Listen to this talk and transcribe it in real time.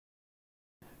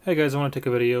Hey guys, I want to take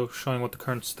a video showing what the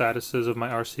current status is of my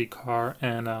RC car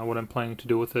and what I'm planning to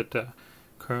do with it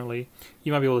currently.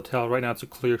 You might be able to tell right now it's a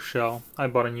clear shell. I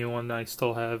bought a new one and I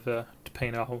still have to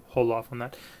paint. I'll hold off on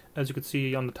that. As you can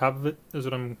see on the top of it is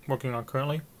what I'm working on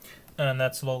currently. And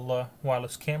that's a little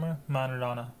wireless camera mounted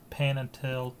on a pan and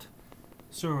tilt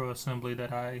servo assembly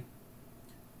that I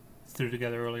threw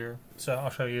together earlier. So I'll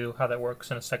show you how that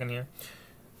works in a second here.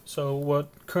 So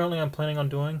what currently I'm planning on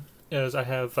doing is I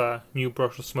have a new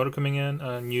brushless motor coming in,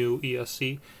 a new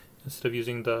ESC, instead of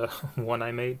using the one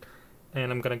I made.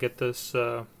 And I'm going to get this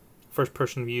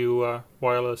first-person view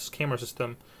wireless camera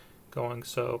system going.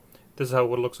 So this is how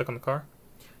it looks like on the car.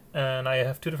 And I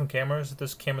have two different cameras.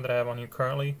 This camera that I have on here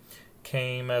currently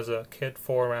came as a kit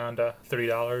for around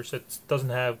 $30. It doesn't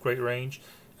have great range,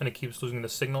 and it keeps losing the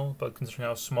signal, but considering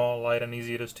how small, light, and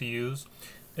easy it is to use,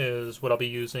 is what I'll be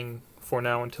using for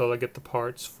now until I get the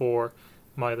parts for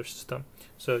my other system.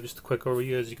 So just a quick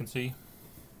overview. As you can see,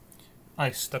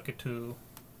 I stuck it to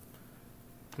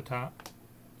the top,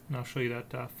 and I'll show you that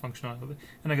functionality of it.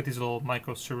 And I got these little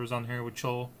micro servers on here which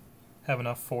will have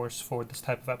enough force for this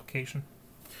type of application.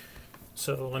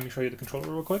 So let me show you the controller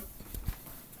real quick.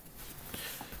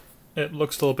 It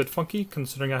looks a little bit funky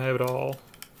considering I have it all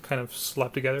kind of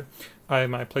slapped together. I have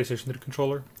my PlayStation 3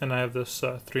 controller, and I have this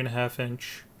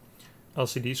 3.5-inch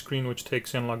LCD screen which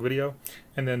takes analog video,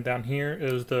 and then down here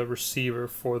is the receiver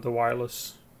for the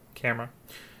wireless camera.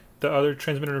 The other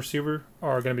transmitter and receiver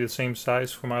are going to be the same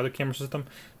size for my other camera system,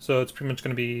 so it's pretty much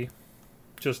going to be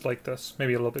just like this,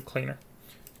 maybe a little bit cleaner.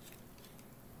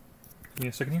 Give me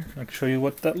a second here, I can show you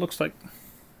what that looks like.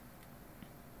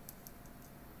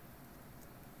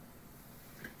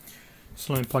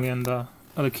 So let me plug in the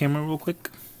other camera real quick.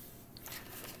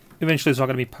 Eventually it's all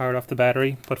going to be powered off the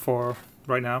battery, but for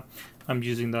right now I'm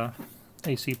using the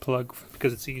AC plug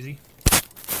because it's easy.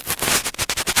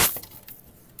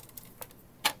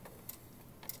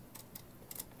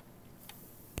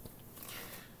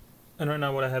 And right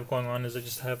now what I have going on is I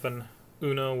just have an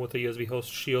Uno with a USB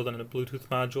host shield and a Bluetooth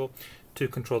module to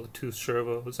control the two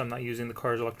servos. I'm not using the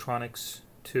car's electronics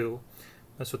to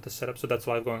mess with the setup, so that's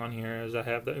what I have going on here is I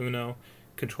have the Uno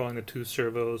controlling the two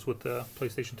servos with the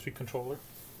PlayStation 3 controller.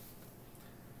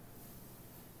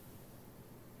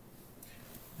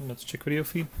 And let's check video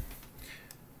feed.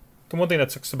 The one thing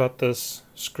that sucks about this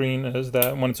screen is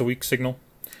that when it's a weak signal,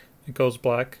 it goes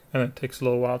black, and it takes a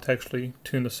little while to actually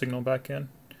tune the signal back in.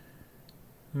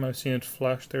 You might have seen it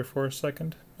flash there for a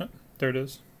second. Oh, there it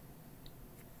is.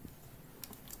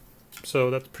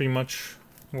 So that's pretty much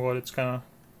what it's gonna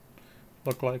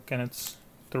look like, and it's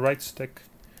the right stick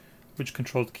which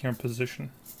controls the camera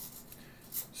position.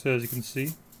 So as you can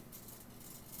see,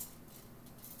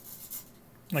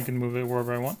 I can move it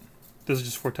wherever I want. This is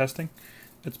just for testing.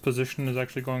 Its position is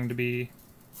actually going to be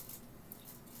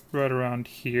right around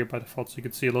here by default, so you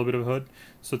can see a little bit of a hood.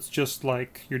 So it's just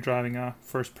like you're driving a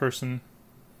first-person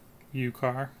view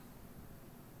car.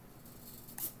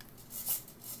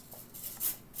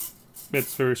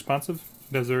 It's very responsive.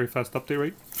 It has a very fast update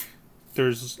rate.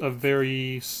 There's a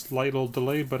very slight little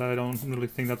delay, but I don't really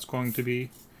think that's going to be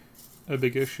a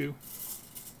big issue.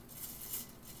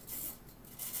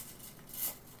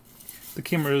 The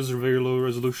camera is a very low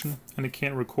resolution and it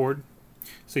can't record.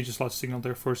 So you just lost signal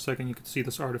there for a second. You can see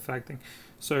this artifacting.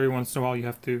 So every once in a while you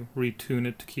have to retune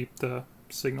it to keep the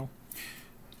signal.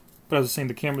 But as I was saying,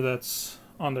 the camera that's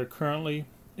on there currently,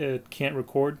 it can't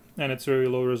record and it's very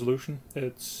low resolution.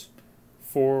 It's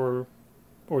 4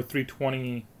 or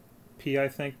 320p, I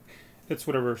think. It's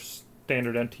whatever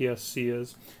standard NTSC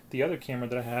is. The other camera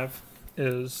that I have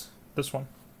is this one.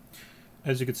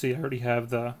 As you can see, I already have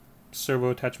the servo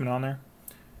attachment on there,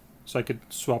 so I could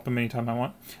swap them anytime I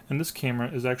want. And this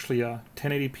camera is actually a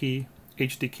 1080p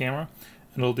HD camera,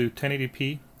 and it'll do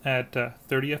 1080p at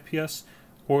 30 FPS,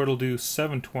 or it'll do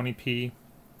 720p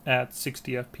at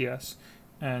 60 FPS.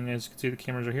 And as you can see, the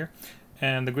cameras are here.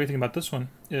 And the great thing about this one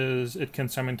is it can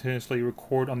simultaneously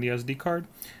record on the SD card,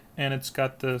 and it's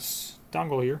got this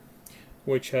dongle here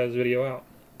which has video out.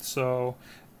 So,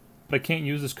 but I can't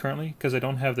use this currently because I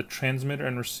don't have the transmitter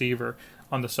and receiver.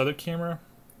 On this other camera,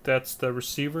 that's the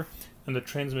receiver, and the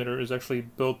transmitter is actually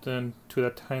built into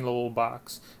that tiny little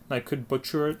box. And I could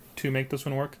butcher it to make this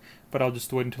one work, but I'll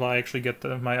just wait until I actually get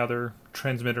my other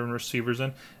transmitter and receivers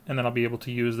in, and then I'll be able to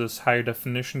use this higher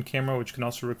definition camera, which can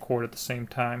also record at the same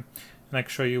time. And I can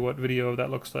show you what video that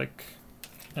looks like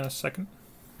in a second.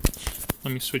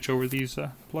 Let me switch over these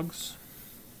plugs.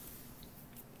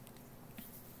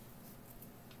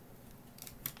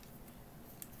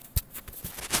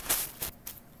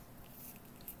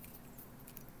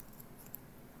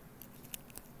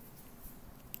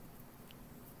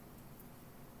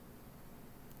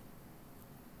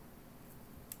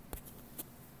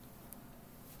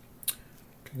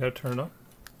 Okay, gotta turn it on.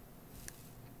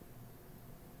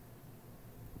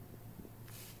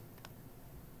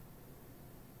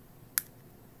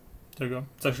 There you go.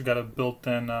 It's actually got a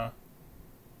built-in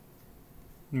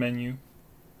menu.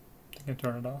 I can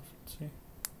turn it off. Let's see.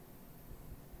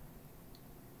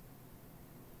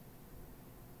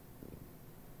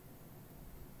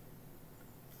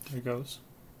 There it goes.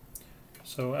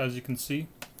 So as you can see,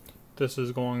 this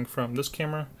is going from this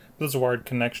camera. This is a wired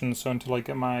connection, so until I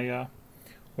get my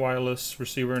wireless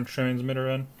receiver and transmitter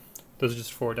in, this is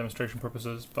just for demonstration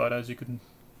purposes. But as you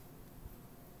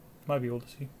might be able to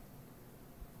see,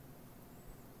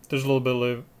 there's a little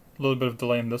bit of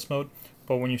delay in this mode,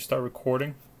 but when you start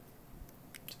recording,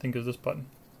 I think is this button.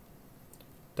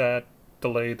 That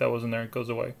delay that was in there goes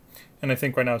away. And I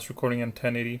think right now it's recording in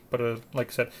 1080, but like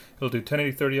I said, it'll do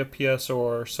 1080 30 FPS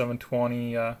or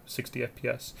 720 60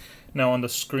 FPS. Now on the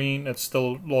screen it's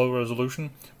still low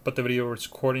resolution, but the video it's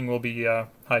recording will be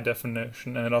high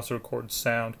definition, and it also records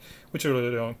sound, which I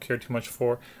really don't care too much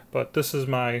for. But this is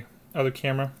my other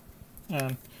camera,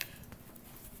 and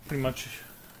pretty much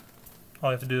all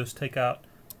I have to do is take out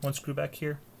one screw back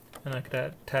here, and I could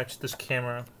attach this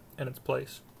camera in its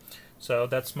place. So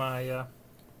that's my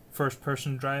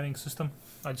first-person driving system.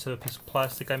 I just have a piece of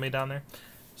plastic I made down there.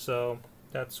 So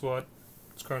that's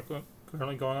what's currently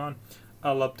going on.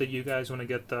 I'll update you guys when I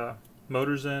get the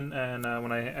motors in and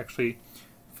when I actually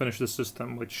finish the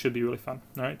system, which should be really fun.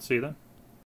 Alright, see you then.